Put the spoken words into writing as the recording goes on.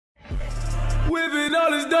seen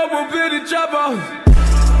all this dope up in the trap house.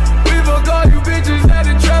 We fuck all you bitches at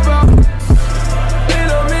the trap house. It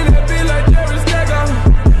don't mean that be like Jerry Stacker.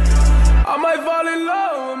 I might fall in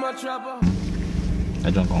love with my trap house.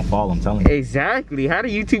 That junk gonna fall, I'm telling you. Exactly. How do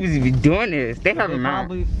YouTubers be doing this? They have a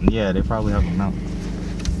mount. Yeah, they probably have a mount.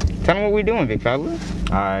 Tell them what we doing, big fella.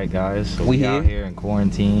 Alright guys, so we out here in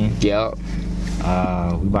quarantine. Yup. We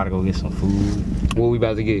about to go get some food. What we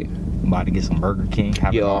about to get? We about to get some Burger King,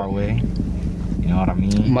 have it our way. You know what I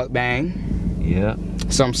mean? Mukbang. Yeah.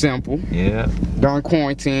 Something simple. Yeah. During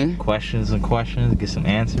quarantine. Questions and questions, get some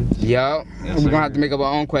answers. Yup. Yes, We're gonna have to make up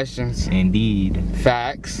our own questions. Indeed.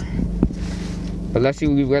 Facts. But let's see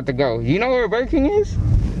where we got to go. You know where Burger King is?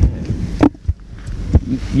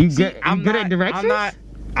 You good at directions?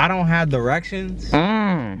 I don't have directions,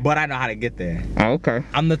 but I know how to get there. Oh, okay.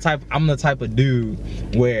 I'm the type of dude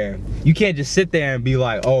where you can't just sit there and be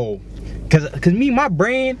like, oh, cause me, my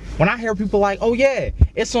brain, when I hear people like, oh yeah,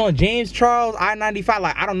 it's on James Charles, I-95,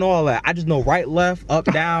 like I don't know all that. I just know right, left, up,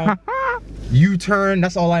 down, U-turn,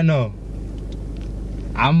 that's all I know.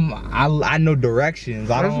 I know directions.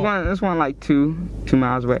 This one like 2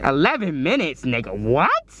 miles away. 11 minutes, nigga.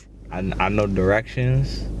 What? I know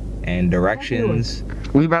directions, and directions.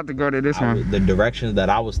 We about to go to this one. The directions that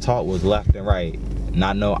I was taught was left and right.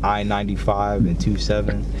 Not no I-95 and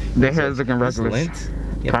 27. Their hair's looking reckless. Lint?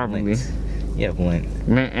 Probably. Yeah, lint.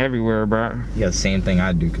 Lint everywhere, bro. Yeah, the same thing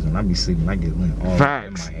I do, because when I be sleeping, I get lint all in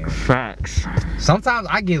my hair. Facts. Sometimes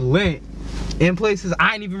I get lint in places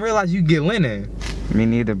I didn't even realize you get lint in. Me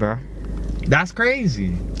neither, bro. That's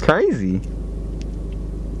crazy. Crazy.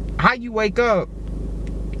 How you wake up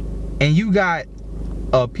and you got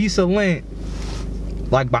a piece of lint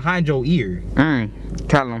like behind your ear?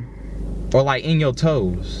 Tell them. Or like in your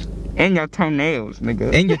toes. In your toenails,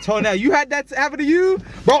 nigga. In your toenail. You had that happen to you?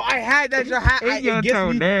 Bro, I had that.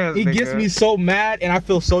 It gets me so mad and I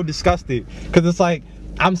feel so disgusted. Because it's like,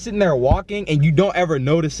 I'm sitting there walking and you don't ever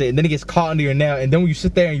notice it. And then it gets caught under your nail. And then when you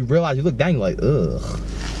sit there and you realize, you look down, you're like, ugh.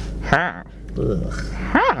 How? Ugh.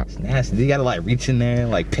 How? It's nasty. You gotta like reach in there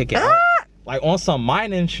and like pick it up. Like on some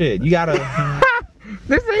mining shit. You gotta.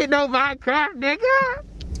 This ain't no Minecraft, nigga.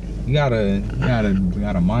 You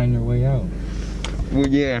gotta mine your way out. Well,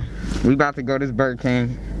 yeah, we about to go to this Burger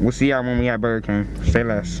King. We'll see y'all when we at Burger King. Say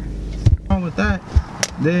less. On with that,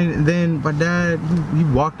 then my dad he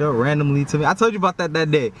walked up randomly to me. I told you about that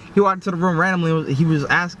day. He walked into the room randomly. He was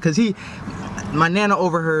asked because my nana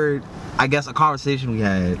overheard, I guess, a conversation we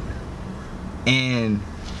had, and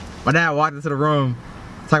my dad walked into the room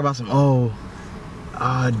talking about some.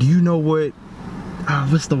 Do you know what?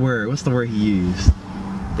 What's the word? What's the word he used?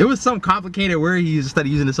 It was some complicated word he used instead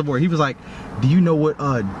of using the sub word. He was like, do you know what,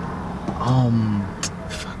 fuck,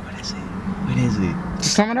 what is it? What is it?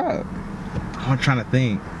 Just sum it up. I'm trying to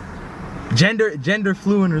think. Gender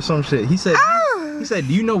fluent or some shit. He said,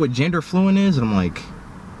 do you know what gender fluent is? And I'm like,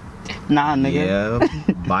 nah, nigga. Yeah,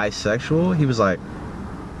 bisexual. He was like,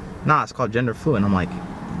 nah, it's called gender fluent. I'm like,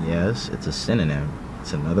 yes, it's a synonym.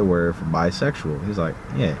 It's another word for bisexual. He's like,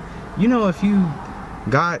 yeah. You know, if you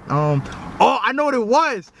got, oh, I know what it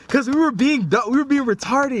was, cause we were being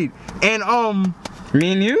retarded, and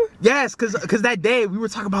me and you? Yes, cause that day we were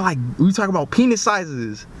talking about penis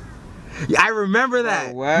sizes. Yeah, I remember that.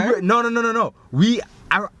 Oh, what? No.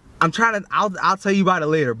 I'm trying to. I'll tell you about it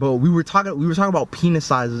later. But we were talking about penis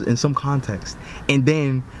sizes in some context, and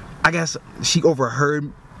then I guess she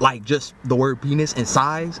overheard like just the word penis and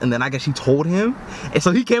size, and then I guess she told him, and so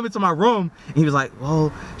he came into my room and he was like,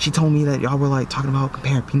 well, she told me that y'all were like talking about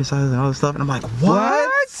comparing penis sizes and all this stuff, and I'm like, what?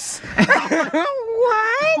 What?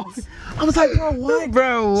 I was like, bro, what?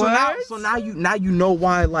 Bro, what? So now you know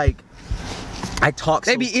why, like, I talk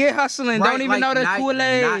so, they be ear hustling, right, don't even know the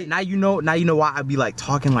Kool-Aid. Now you know why I be like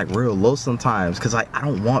talking like real low sometimes, cause like I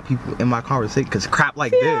don't want people in my conversation, cause crap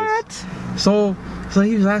like this. So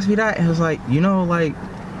he was asking me that, and I was like, you know, like,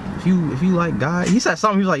 if you like guys, he said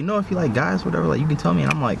something. He was like, no, if you like guys, whatever, like you can tell me.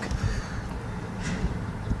 And I'm like,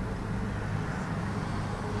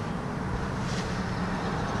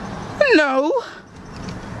 no,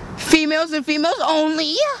 females and females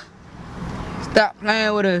only. Stop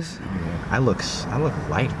playing with us. I look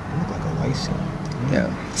light. I look like a light skin.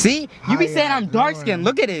 Yeah. See, you be saying I'm dark skinned.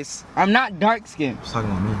 Look at this. I'm not dark skinned. He's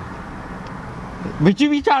talking about me. But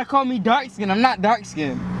you be trying to call me dark skinned. I'm not dark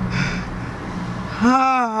skinned.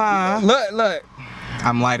 Look.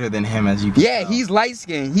 I'm lighter than him, as you can tell. He's light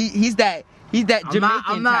skinned. He's that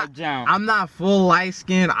Jamaican type John. I'm not full light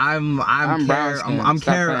skinned. I'm brown skinned. I'm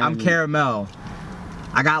caramel.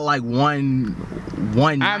 I got like one.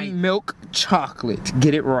 I'm milk chocolate.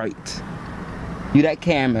 Get it right. You that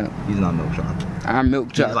caramel. He's not milk chocolate. Milk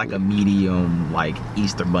He's chocolate. like a medium, like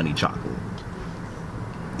Easter bunny chocolate.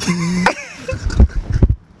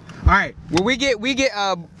 All right, Well, we get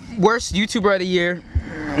worst YouTuber of the year.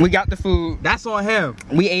 We got the food. that's on him.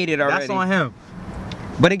 We ate it already. That's on him.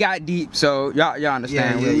 But it got deep, so y'all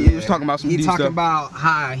understand. We was talking about some He deep talking stuff. about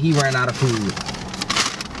how he ran out of food.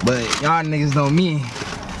 But y'all niggas know me.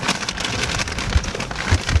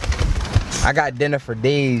 I got dinner for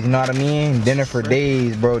days, you know what I mean? Dinner for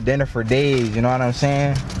days, bro. Dinner for days, you know what I'm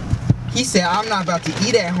saying? He said, I'm not about to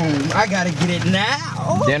eat at home. I gotta get it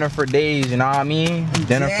now. Dinner for days, you know what I mean?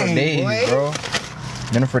 Dinner for Dang, days, boy. bro.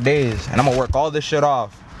 Dinner for days. And I'm gonna work all this shit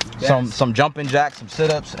off. Some jumping jacks, some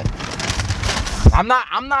sit-ups. I'm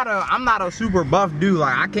not a super buff dude.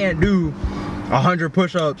 Like I can't do 100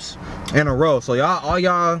 push-ups in a row. So all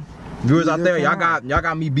y'all viewers out there, y'all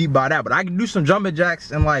got me beat by that. But I can do some jumping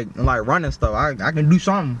jacks and like running stuff. I can do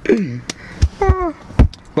something.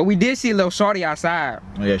 But we did see a little shorty outside.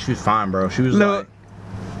 Oh, yeah, she was fine, bro. She was Look,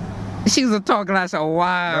 like, she was talking like so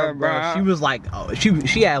wild, bro. She was like, oh,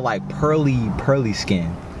 she had like pearly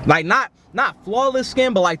skin. Like not flawless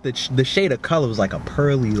skin, but like the shade of color was like a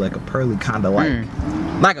pearly kind of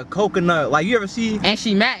like a coconut. Like you ever see? And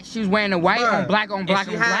she matched. She was wearing the white on black on black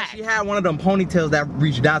on black. She had one of them ponytails that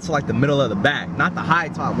reached down to like the middle of the back, not the high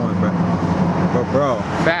top one, bro. But bro,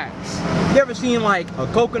 Facts. you ever seen like a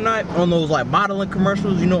coconut on those like modeling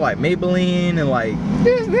commercials? You know, like Maybelline and like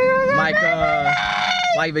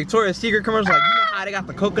Victoria's Secret commercials. Like you know how they got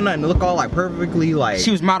the coconut and they look all like perfectly like.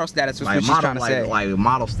 She was model status. Was like what she's model, trying to say. like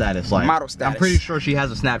model status, like Model status. I'm pretty sure she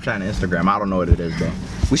has a Snapchat and Instagram. I don't know what it is though.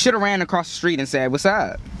 We should have ran across the street and said, "What's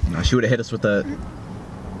up?" No, she would have hit us with a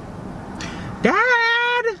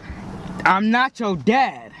Dad. I'm not your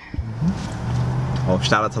dad. Oh,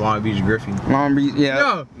 shout out to Long Beach Griffey. Long Beach, yeah.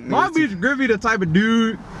 Yo, Long Beach Griffey, the type of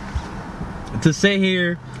dude to sit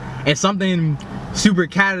here and something super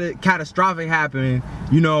catastrophic happening.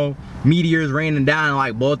 You know, meteors raining down and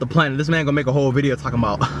like blow up the planet. This man gonna make a whole video talking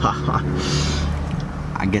about.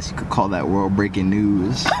 I guess you could call that world breaking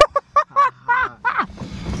news.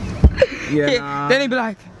 Yeah. Nah. Then he'd be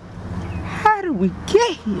like, "How did we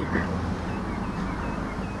get here,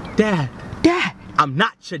 Dad, Dad? I'm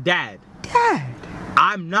not your dad. Dad,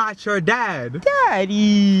 I'm not your dad.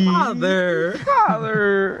 Daddy, Father.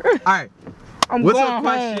 Father." All right. I'm What's going a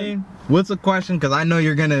question? home. What's a question? Cause I know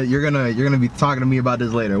you're gonna be talking to me about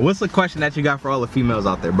this later. What's the question that you got for all the females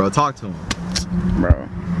out there, bro? Talk to them. Bro,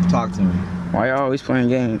 Talk to me. why y'all always playing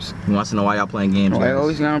games? He wants to know why y'all playing games. Why guys. y'all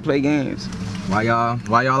always gonna play games? Why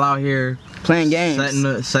y'all out here Playing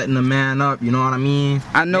games. setting the man up? You know what I mean?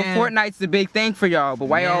 I know Man, Fortnite's the big thing for y'all, but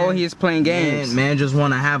why y'all always playing games? Man just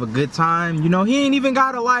want to have a good time. You know, he ain't even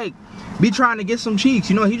gotta like be trying to get some cheeks.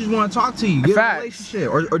 You know, he just want to talk to you, get Facts. a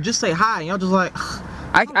relationship, or just say hi. And y'all just like,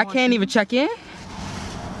 I can't even check in.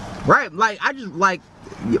 right? Like I just like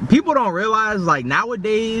people don't realize like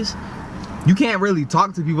nowadays. You can't really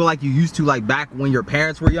talk to people like you used to, like back when your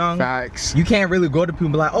parents were young. Facts. You can't really go to people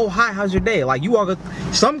and be like, oh, hi, how's your day? Like you walk up,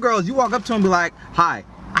 some girls, you walk up to them and be like, hi,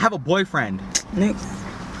 I have a boyfriend.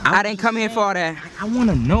 I didn't come here for all that. I want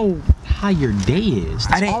to know how your day is.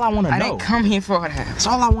 That's all I want to know. I didn't come here for all that. That's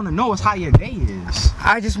all I want to know is how your day is.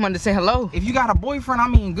 I just wanted to say hello. If you got a boyfriend, I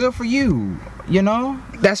mean, good for you. You know?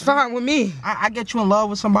 That's fine with me. I get you in love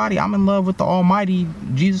with somebody. I'm in love with the almighty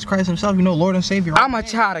Jesus Christ himself, you know, Lord and Savior. I'm a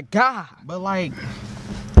child of God. But like,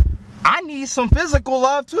 I need some physical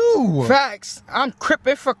love too. Facts. I'm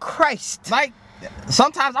crippin' for Christ. Like,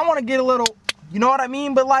 sometimes I want to get a little, you know what I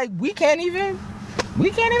mean? But like, we can't even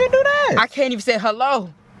do that. I can't even say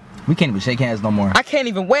hello. We can't even shake hands no more. I can't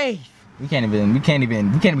even wave. We can't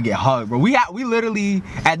even get hugged, bro. We literally,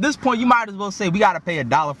 at this point, you might as well say we gotta pay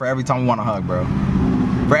 $1 for every time we want to hug, bro.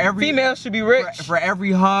 For every Females should be rich. for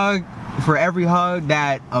every hug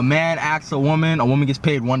that a man asks a woman gets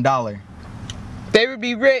paid $1. They would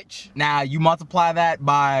be rich. Now you multiply that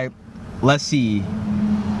by, let's see,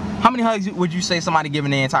 how many hugs would you say somebody give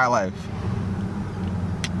in their entire life?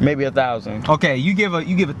 Maybe 1,000. Okay, you give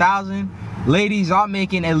 1,000. Ladies, y'all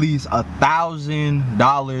making at least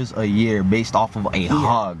 $1,000 a year based off of a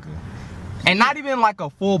hug. And not even like a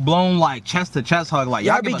full-blown like chest-to-chest hug. Like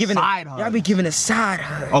y'all be giving a side hug. Y'all be giving a side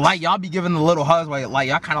hug. Or like y'all be giving the little hugs where like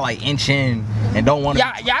y'all kind of like inch in and don't want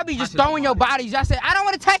to. Y'all be just throwing your bodies. Y'all say, I don't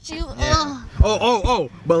want to touch you. Yeah. Oh.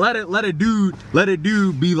 But let a dude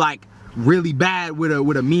be like really bad with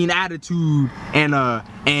a mean attitude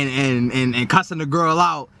and cussing the girl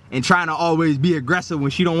out and trying to always be aggressive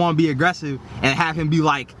when she don't want to be aggressive, and have him be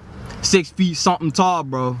like 6 feet something tall,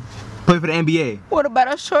 bro. Play for the NBA. What about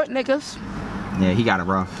us short niggas? Yeah, he got it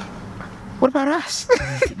rough. What about us?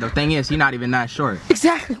 The thing is, he not even that short.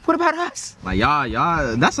 Exactly. What about us? Like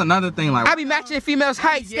y'all. That's another thing. Like I be matching the females'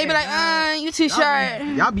 heights. They be like, you too short.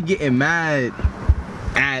 Y'all be getting mad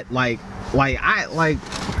at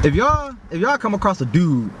if y'all come across a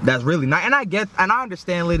dude that's really nice, and I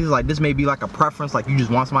understand, ladies, like this may be like a preference, like you just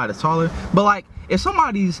want somebody that's taller, but like if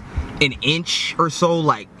somebody's an inch or so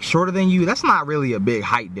like shorter than you, that's not really a big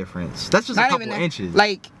height difference. That's just a couple inches.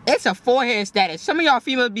 Like it's a forehead status. Some of y'all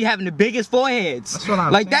females be having the biggest foreheads. That's what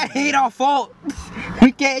I'm like saying. That ain't our fault.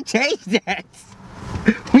 We can't change that.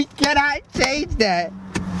 We cannot change that.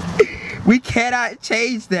 We cannot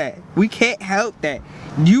change that. We can't help that.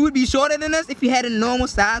 You would be shorter than us if you had a normal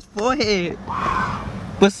size forehead.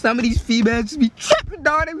 But some of these females just be tripping,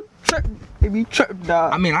 dog. They be tripping,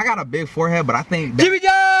 dog. I mean, I got a big forehead, but I think that, Jimmy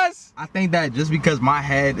Jones! I think that just because my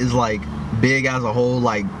head is like big as a whole,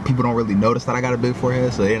 like people don't really notice that I got a big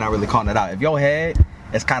forehead, so they're not really calling it out. If your head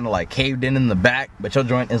is kind of like caved in the back, but your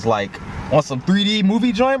joint is like on some 3D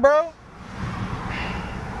movie joint, bro.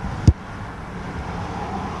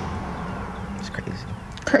 It's crazy.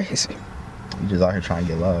 Crazy. You just out here trying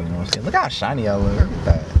to get love, you know what I'm saying? Look how shiny I look. Look at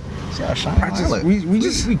that. See how shiny I look?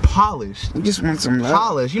 We polished. We just want some love.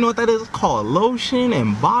 Polished. You know what that is? It's called lotion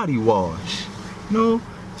and body wash. You know,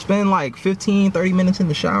 spend like 15-30 minutes in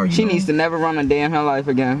the shower. She needs to never run a day in her life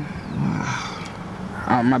again.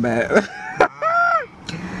 Oh, my bad.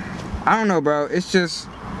 I don't know, bro. It's just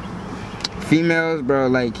females, bro.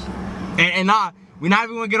 Like, we're not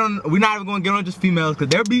even gonna get on just females, because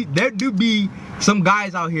there do be some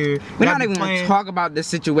guys out here. We're not even gonna talk about the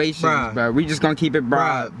situations, bro. We just gonna keep it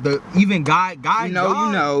broad. Even guys,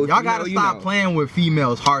 y'all gotta stop playing with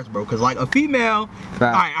females' hearts, bro. Cause like a female, all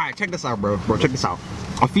right, check this out, bro. Check this out.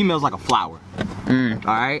 A female's like a flower. All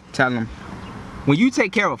right, tell them. When you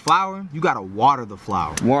take care of a flower, you gotta water the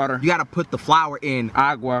flower. Water. You gotta put the flower in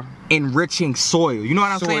agua, enriching soil. You know what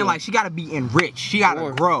I'm saying? Like she gotta be enriched. She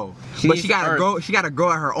gotta grow. But she gotta grow. She gotta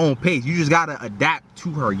grow at her own pace. You just gotta adapt to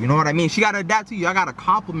her. You know what I mean? She gotta adapt to you. Y'all gotta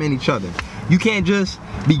compliment each other. You can't just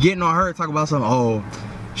be getting on her, talk about something. Oh,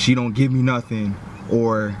 she don't give me nothing,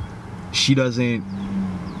 or she doesn't.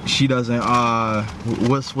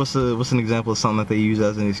 What's an example of something that they use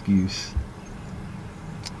as an excuse?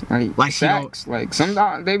 Like sex, like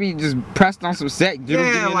sometimes they be just pressed on some sex. You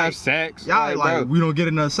don't get enough sex. Y'all like we don't get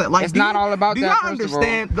enough sex. Like it's not all about that. Do y'all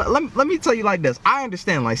understand? Let me tell you like this. I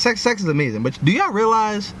understand like sex is amazing, but do y'all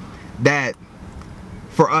realize that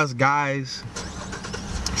for us guys,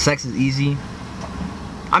 sex is easy?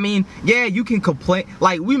 I mean, yeah, you can complain.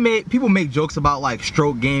 Like people make jokes about like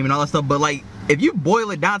stroke game and all that stuff, but like if you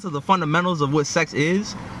boil it down to the fundamentals of what sex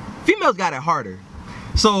is, females got it harder.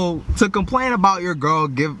 So to complain about your girl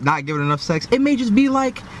not giving enough sex, it may just be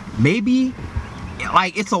like maybe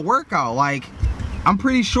like it's a workout. Like I'm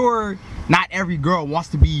pretty sure not every girl wants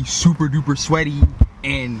to be super duper sweaty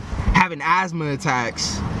and having asthma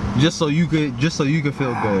attacks just so you could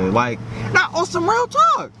feel good. Like not on some real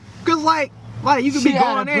talk, cause like you could be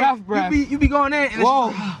going in, you be going in, and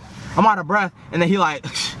whoa, I'm out of breath, and then he like,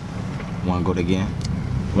 wanna go again?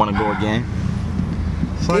 Wanna go again?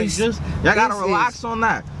 So like y'all gotta relax on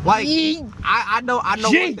that. Like I know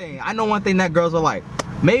one thing. I know one thing that girls are like.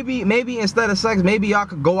 Maybe instead of sex, maybe y'all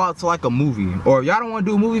could go out to like a movie. Or if y'all don't want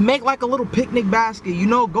to do a movie, make like a little picnic basket. You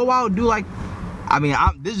know, go out and do like. I mean,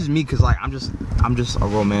 this is me, cause like I'm just a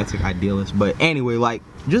romantic idealist. But anyway, like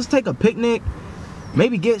just take a picnic.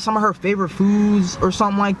 Maybe get some of her favorite foods or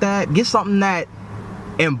something like that. Get something that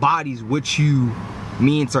embodies what you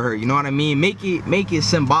mean to her, you know what I mean? Make it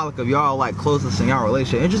symbolic of y'all like closeness in y'all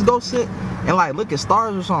relationship, and just go sit and like look at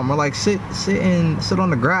stars or something, or like sit on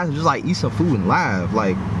the grass and just like eat some food and laugh.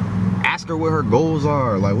 Like ask her what her goals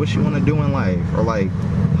are, like what she want to do in life, or like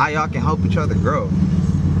how y'all can help each other grow.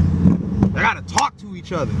 Y'all gotta talk to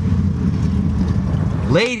each other.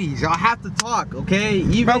 Ladies, y'all have to talk,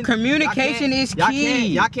 okay? Bro, communication is key.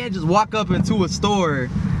 Y'all can't just walk up into a store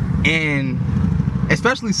and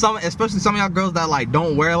especially some of y'all girls that like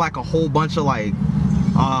don't wear like a whole bunch of like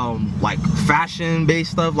fashion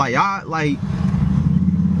based stuff. Like y'all, like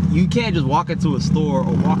you can't just walk into a store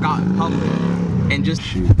or walk out in public and just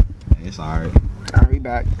shoot. It's alright. I'll be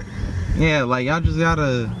back. Yeah, like y'all just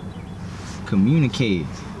gotta communicate.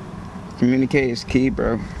 Communicate is key,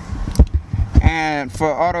 bro. And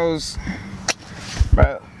for all those,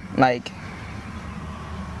 bro, like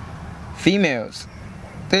females,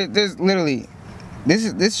 there's literally.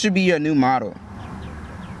 This should be your new motto.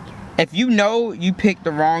 If you know you picked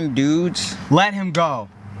the wrong dudes, let him go.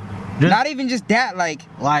 Not even just that, like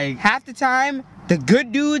half the time the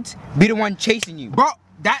good dudes be the one chasing you. Bro,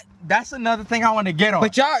 that that's another thing I want to get on.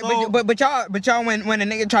 But y'all, So- but y'all, when a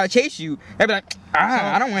nigga try to chase you, they be like,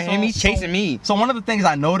 I don't want him. He's chasing me. So one of the things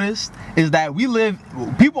I noticed is that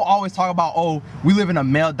people always talk about, oh, we live in a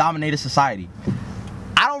male-dominated society.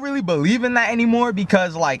 I don't really believe in that anymore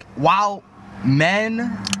because, like, while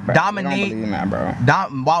men Bro, dominate, don't believe in that,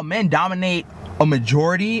 bro. while men dominate a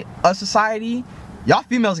majority of society, y'all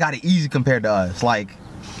females got it easy compared to us. Like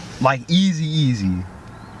easy.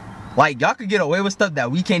 Like, y'all could get away with stuff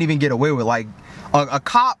that we can't even get away with. Like, a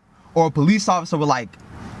cop or a police officer would, like,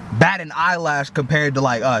 bat an eyelash compared to,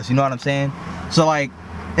 like, us. You know what I'm saying? So, like,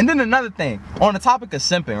 and then another thing, on the topic of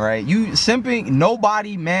simping, right?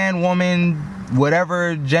 Nobody, man, woman,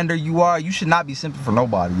 whatever gender you are, you should not be simping for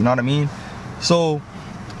nobody. You know what I mean? So,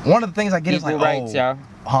 one of the things I get is like, rights, y'all.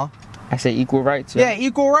 Huh? I say equal rights. Y'all. Yeah,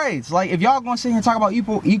 equal rights. Like, if y'all gonna sit here and talk about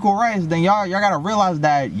equal rights, then y'all gotta realize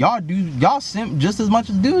that y'all simp just as much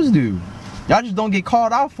as dudes do. Y'all just don't get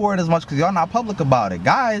called out for it as much because y'all not public about it.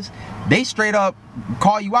 Guys, they straight up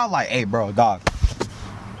call you out like, hey, bro, dog,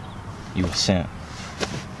 you a simp.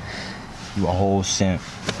 You a whole simp.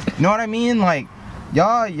 You know what I mean? Like,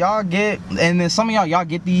 y'all get, and then some of y'all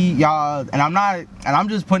get and I'm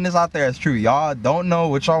just putting this out there as true. Y'all don't know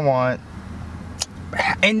what y'all want.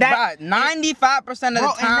 And that 95% of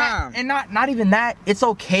the time. And not even that. It's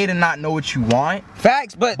okay to not know what you want.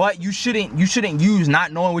 Facts, but you shouldn't use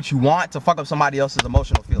not knowing what you want to fuck up somebody else's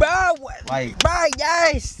emotional feelings. Bro,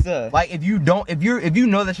 yes. Like, if you know that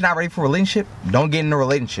you're not ready for a relationship, don't get in a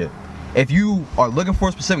relationship. If you are looking for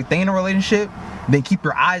a specific thing in a relationship, then keep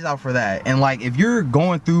your eyes out for that. And like, if you're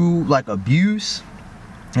going through like an abusive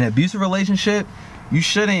relationship, you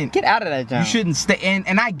shouldn't get out of that jump. You shouldn't stay in.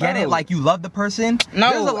 And I get it, like, you love the person.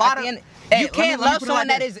 No, there's a lot of you can't love someone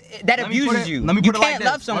that abuses you. Let me put it like this.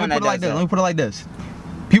 Love someone that does that. Let me put it like this.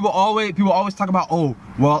 People always talk about, oh,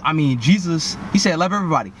 well, I mean, Jesus, he said love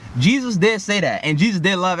everybody. Jesus did say that, and Jesus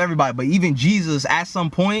did love everybody, but even Jesus at some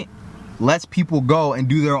point lets people go and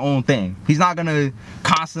do their own thing. He's not gonna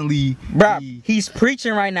constantly he's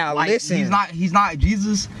preaching right now. Like, listen. He's not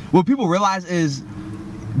Jesus. What people realize is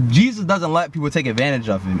Jesus doesn't let people take advantage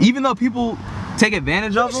of him. Even though people take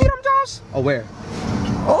advantage of him. You see them, Josh? Oh, where?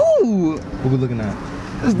 Oh, What we looking at?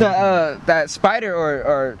 it's the that spider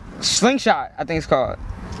or slingshot, I think it's called.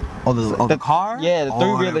 Oh, the car? Yeah, the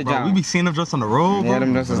three-wheeler bro, jump. we be seeing them just on the road, bro. Yeah,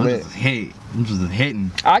 them just is lit. Them just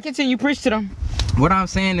hitting. I continue preach to them. What I'm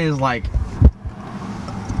saying is, like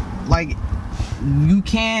you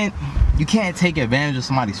can't take advantage of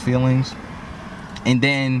somebody's feelings, and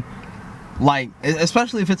then, like,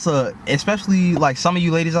 especially like some of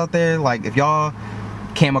you ladies out there, like, if y'all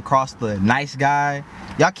came across the nice guy,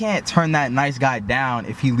 y'all can't turn that nice guy down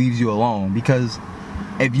if he leaves you alone, because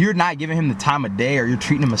if you're not giving him the time of day or you're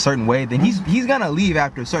treating him a certain way, then he's gonna leave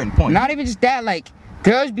after a certain point. Not even just that, like,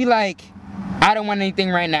 girls be like, I don't want anything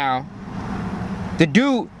right now.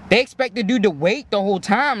 They expect the dude to wait the whole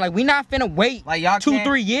time. Like, we not finna wait like, y'all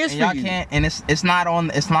 2-3 years for y'all you. Can't, and it's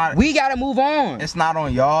not. We gotta move on. It's not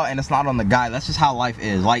on y'all, and it's not on the guy. That's just how life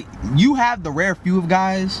is. Like, you have the rare few of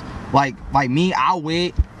guys, like me. I'll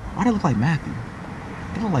wait. Why do they look like Matthew?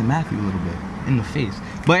 They look like Matthew a little bit in the face.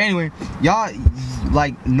 But anyway, y'all,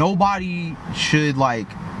 like, nobody should, like,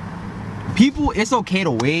 people. It's okay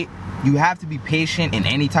to wait. You have to be patient in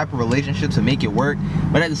any type of relationship to make it work.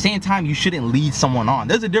 But at the same time, you shouldn't lead someone on.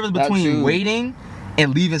 There's a difference between waiting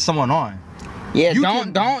and leaving someone on. Yeah,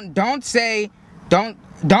 don't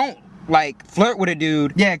like flirt with a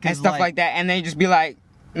dude, and stuff like that, and then just be like,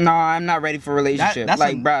 no, I'm not ready for a relationship.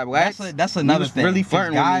 Bro, what? That's another thing. Really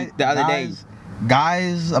flirting with me the other day.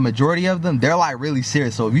 Guys, a majority of them, they're like really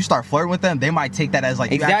serious. So if you start flirting with them, they might take that as like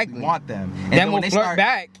you actually want them. And then when they flirt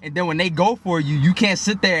back. And then when they go for you, you can't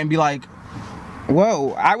sit there and be like,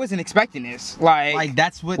 whoa, I wasn't expecting this. Like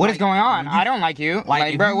that's what is going on? I don't like you.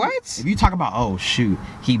 Like bro, what? If you talk about, oh shoot,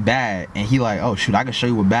 he bad, and he like, oh shoot, I can show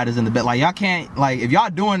you what bad is in the bed. Like, y'all can't, like, if y'all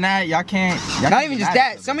doing that, y'all can't. Not even just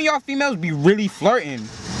that. Some of y'all females be really flirting,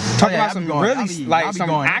 talking about some really like some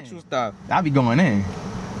actual stuff. I'll be going in.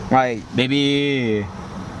 Like, baby.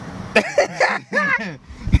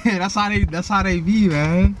 that's how they be,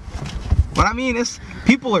 man. But I mean,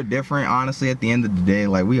 people are different, honestly. At the end of the day,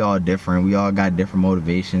 like, we all different. We all got different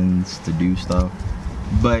motivations to do stuff.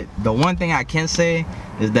 But the one thing I can say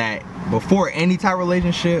is that before any type of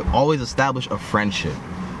relationship, always establish a friendship.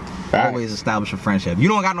 Always establish a friendship. If you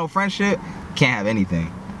don't got no friendship, can't have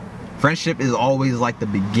anything. Friendship is always like the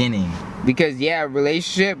beginning. Because yeah,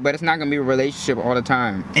 relationship, but it's not gonna be a relationship all the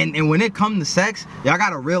time. And when it comes to sex, y'all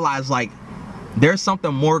gotta realize, like, there's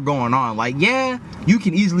something more going on. Like, yeah, you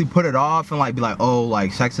can easily put it off and like be like, oh,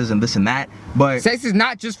 like sex isn't this and that, but Sex is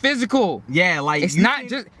not just physical. yeah, like It's you not can-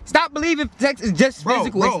 just. Stop believing sex is just Bro,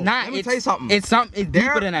 physical. bro, It's not. let me it's, tell you something. It's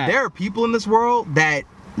deeper than that. There are people in this world that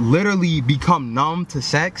literally become numb to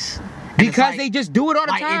sex and it's because like- they just do it all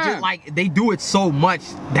the like time. it just like they do it so much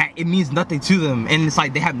that it means nothing to them, and it's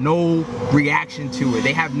like they have no reaction to it.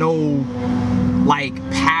 They have no like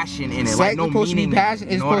passion in it, Sex like no is supposed to meaning. be passion.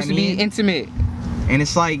 In it, It's you know what supposed I to mean? be intimate. And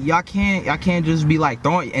it's like y'all can't just be like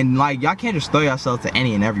throwing and like y'all can't just throw yourself to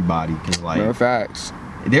any and everybody because like Bro, facts.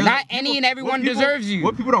 there's Not people- any and everyone what people- deserves you.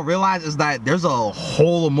 What people don't realize is that there's a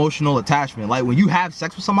whole emotional attachment. Like when you have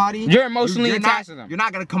sex with somebody, You're emotionally you're attached not, to them. You're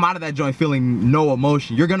not gonna come out of that joint feeling no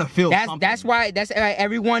emotion. You're gonna feel something. That's why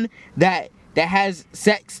everyone that has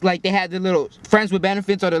sex, like they have the little friends with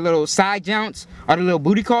benefits or the little side jounts or the little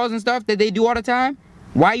booty calls and stuff that they do all the time.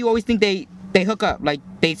 Why you always think they hook up, like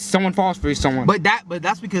someone falls for someone? But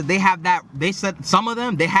that's because they have that. They set some of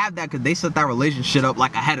them. They have that because they set that relationship up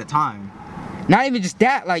like ahead of time. Not even just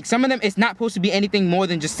that, like some of them, it's not supposed to be anything more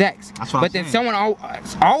than just sex. That's what but I'm then saying. someone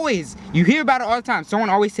always, you hear about it all the time. Someone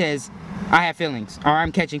always says, "I have feelings," or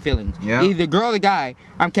 "I'm catching feelings." Yeah. Either the girl or the guy,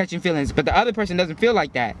 "I'm catching feelings," but the other person doesn't feel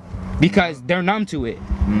like that because they're numb to it.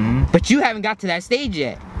 Mm-hmm. But you haven't got to that stage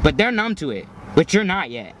yet. But they're numb to it. But you're not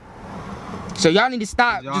yet. So y'all need to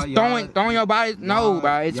stop Y'all- just y'all- throwing your body. No,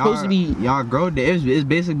 bro. It's Y'all- supposed to be y'all grow. It's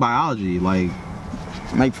basic biology. Like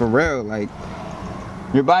like for real. Like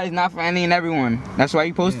your body's not for any and everyone. That's why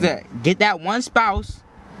you're supposed to get that one spouse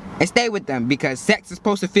and stay with them because sex is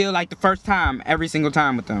supposed to feel like the first time every single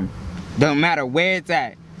time with them. Don't matter where it's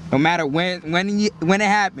at. No matter when it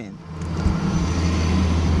happened.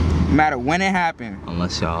 No matter when it happened.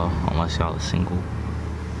 Unless y'all are single,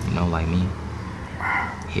 you know, like me,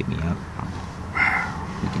 hit me up.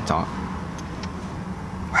 We can talk.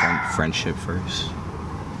 Friendship first. You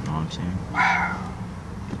know what I'm saying?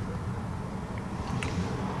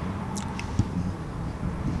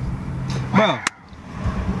 bro,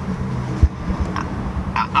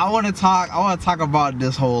 I want to talk about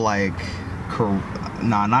this whole like,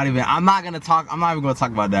 nah, not even. I'm not even gonna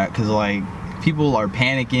talk about that because like people are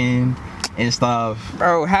panicking and stuff.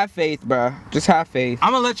 Bro, have faith, bro. Just have faith.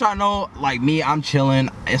 I'm gonna let y'all know, like me, I'm chilling.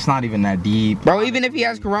 It's not even that deep. Bro, even if he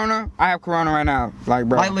has corona, I have corona right now. Like,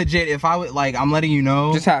 bro, Like legit, if I would like, I'm letting you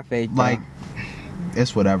know. just have faith, bro. like,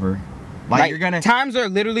 it's whatever. Like you're gonna. times are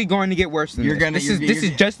literally going to get worse than You're this. gonna. This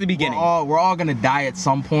is just the beginning. We're all gonna die at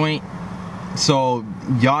some point. So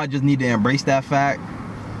y'all just need to embrace that fact.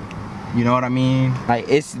 You know what I mean? Like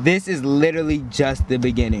this is literally just the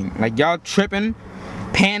beginning. Like y'all tripping,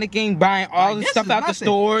 panicking, buying all Like, the this stuff is out the nothing.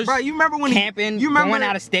 stores. Bro, you remember when camping, you remember, going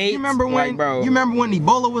out of state. You remember when like, bro, you remember when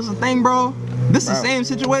Ebola was a thing, bro? This is the Bro. same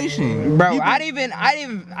situation. bro, People- I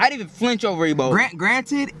didn't even flinch over Ebola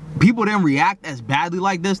granted, people didn't react as badly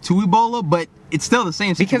like this to Ebola, but it's still the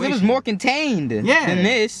same situation. because it was more contained than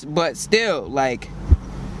this. But still, like,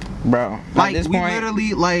 bro, like at this we point,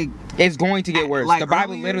 literally like, it's going to get worse. like the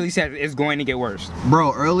Bible earlier- literally says it's going to get worse.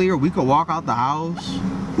 bro, earlier we could walk out the house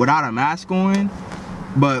without a mask on,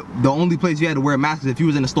 but the only place you had to wear a mask is if you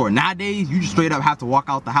was in the store. Nowadays, you just straight up have to walk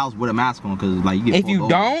out the house with a mask on because like you get If pulled you over.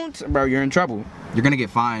 don't, bro, you're in trouble. You're gonna get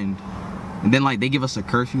fined. And then like they give us a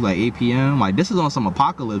curfew like 8 p.m. Like this is on some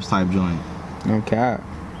apocalypse type joint. Okay.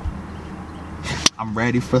 I'm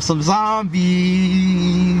ready for some zombies.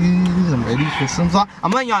 I'm ready for some zombies.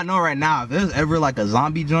 I'm letting y'all know right now, if there's ever like a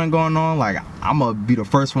zombie joint going on, like I'm gonna be the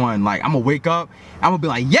first one. Like I'm gonna wake up, I'm gonna be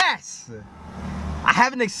like, yes! I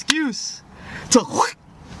have an excuse to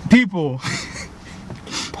people.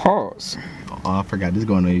 Pause. Oh, I forgot, this is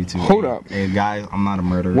going on YouTube. Hold up. Hey guys, I'm not a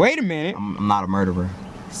murderer. Wait a minute. I'm not a murderer.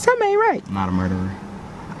 Something ain't right. I'm not a murderer.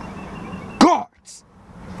 Guards!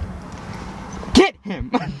 Get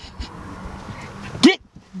him! Get!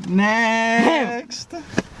 Next.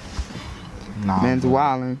 Nah, Man's bro.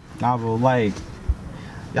 wildin'. Nah, but like,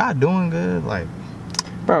 y'all doing good. Like,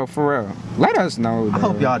 Bro, for real. Let us know, I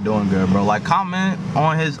hope y'all doing good, bro. Like, comment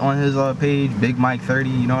on his page, Big Mike 30.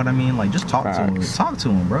 You know what I mean? Like, just talk to him. Facts. Talk to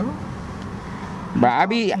him, bro. Bro, I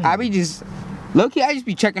be just low-key, I just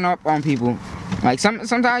be checking up on people. Like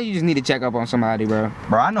sometimes you just need to check up on somebody, bro.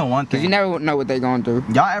 Bro, I know one Cause thing. you never know what they're going through.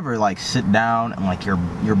 Y'all ever like sit down and like your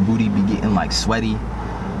booty be getting like sweaty?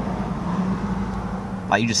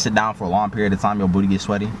 Like you just sit down for a long period of time, your booty gets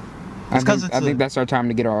sweaty. It's because I think that's our time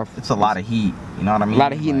to get off. it's a lot of heat. You know what I mean? A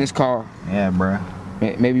lot of heat in Like, this car. Yeah, bro.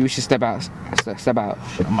 Maybe we should step out. Step out.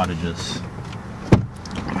 I'm about to just.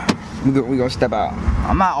 We gonna step out.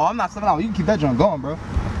 I'm not stepping out. You can keep that joint going, bro.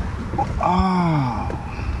 Oh.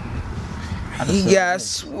 He got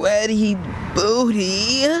sweaty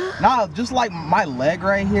booty. Nah, just like my leg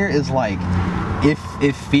right here is like, if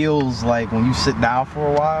it feels like when you sit down for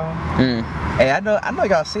a while. Hey, I know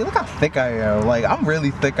y'all see, look how thick I am. Like, I'm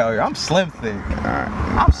really thick out here. I'm slim thick.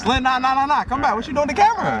 I'm slim, nah. Come back, what you doing to the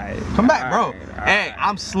camera? Come back, bro. Hey,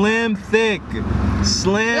 I'm slim thick.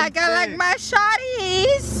 Slim Like thick. I like my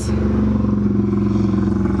shawties.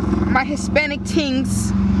 My Hispanic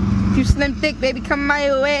tings. If you slim thick, baby, come my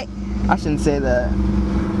way. I shouldn't say that.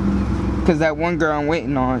 Cause that one girl I'm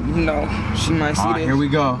waiting on, you know, she might see this. Here we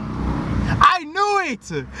go. I knew it!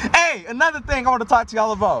 Hey, another thing I want to talk to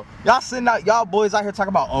y'all about. Y'all sitting out, y'all boys out here talking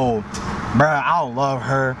about, oh, bruh, I don't love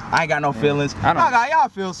her. I ain't got no feelings. Y'all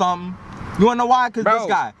feel something. You wanna know why? Cause Bro, this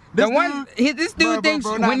guy. This dude thinks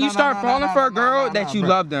when you start falling for a girl that you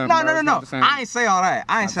love them. No. I ain't say all that.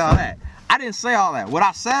 I didn't say all that. What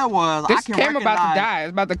I said was, this I can camera recognize. about to die.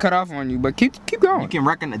 It's about to cut off on you, but keep going. You can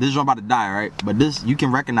recognize. This is about to die, right? But this, you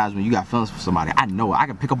can recognize when you got feelings for somebody. I know it. I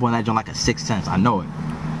can pick up on that joint like a sixth sense. I know it.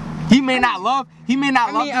 He may not love this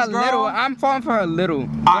girl. Little. I'm falling for her a little.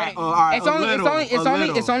 Alright,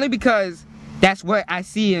 It's only because that's what I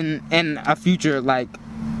see in a future like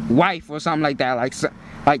wife or something like that.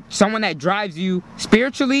 Like someone that drives you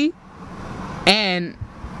spiritually and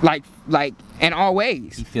like in all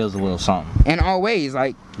ways. He feels a little something. In all ways,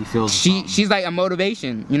 like He feels. she's like a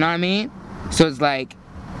motivation. You know what I mean? So it's like,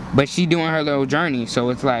 but she doing her little journey.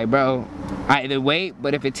 So it's like, bro, I either wait,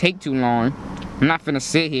 but if it take too long, I'm not finna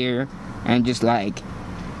sit here and just like,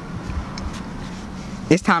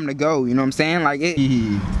 it's time to go, you know what I'm saying? Like it.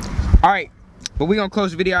 Alright, but we gonna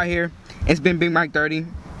close the video out here. It's been Big Mike 30.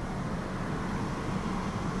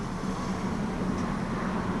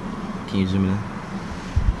 Can you zoom in?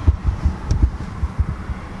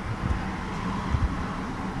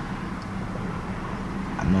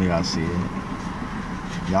 I know y'all see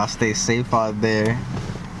it. Y'all stay safe out there,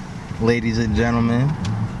 ladies and gentlemen.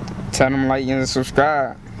 Tell them like and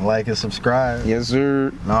subscribe. Like and subscribe. Yes,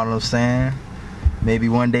 sir. Know what I'm saying? Maybe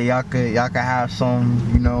one day y'all could have some,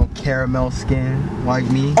 you know, caramel skin like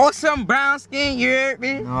me. Or some brown skin, you heard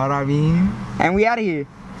me? Know what I mean? And we out of here.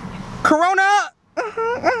 Corona!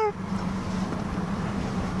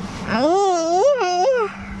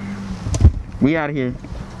 We out of here.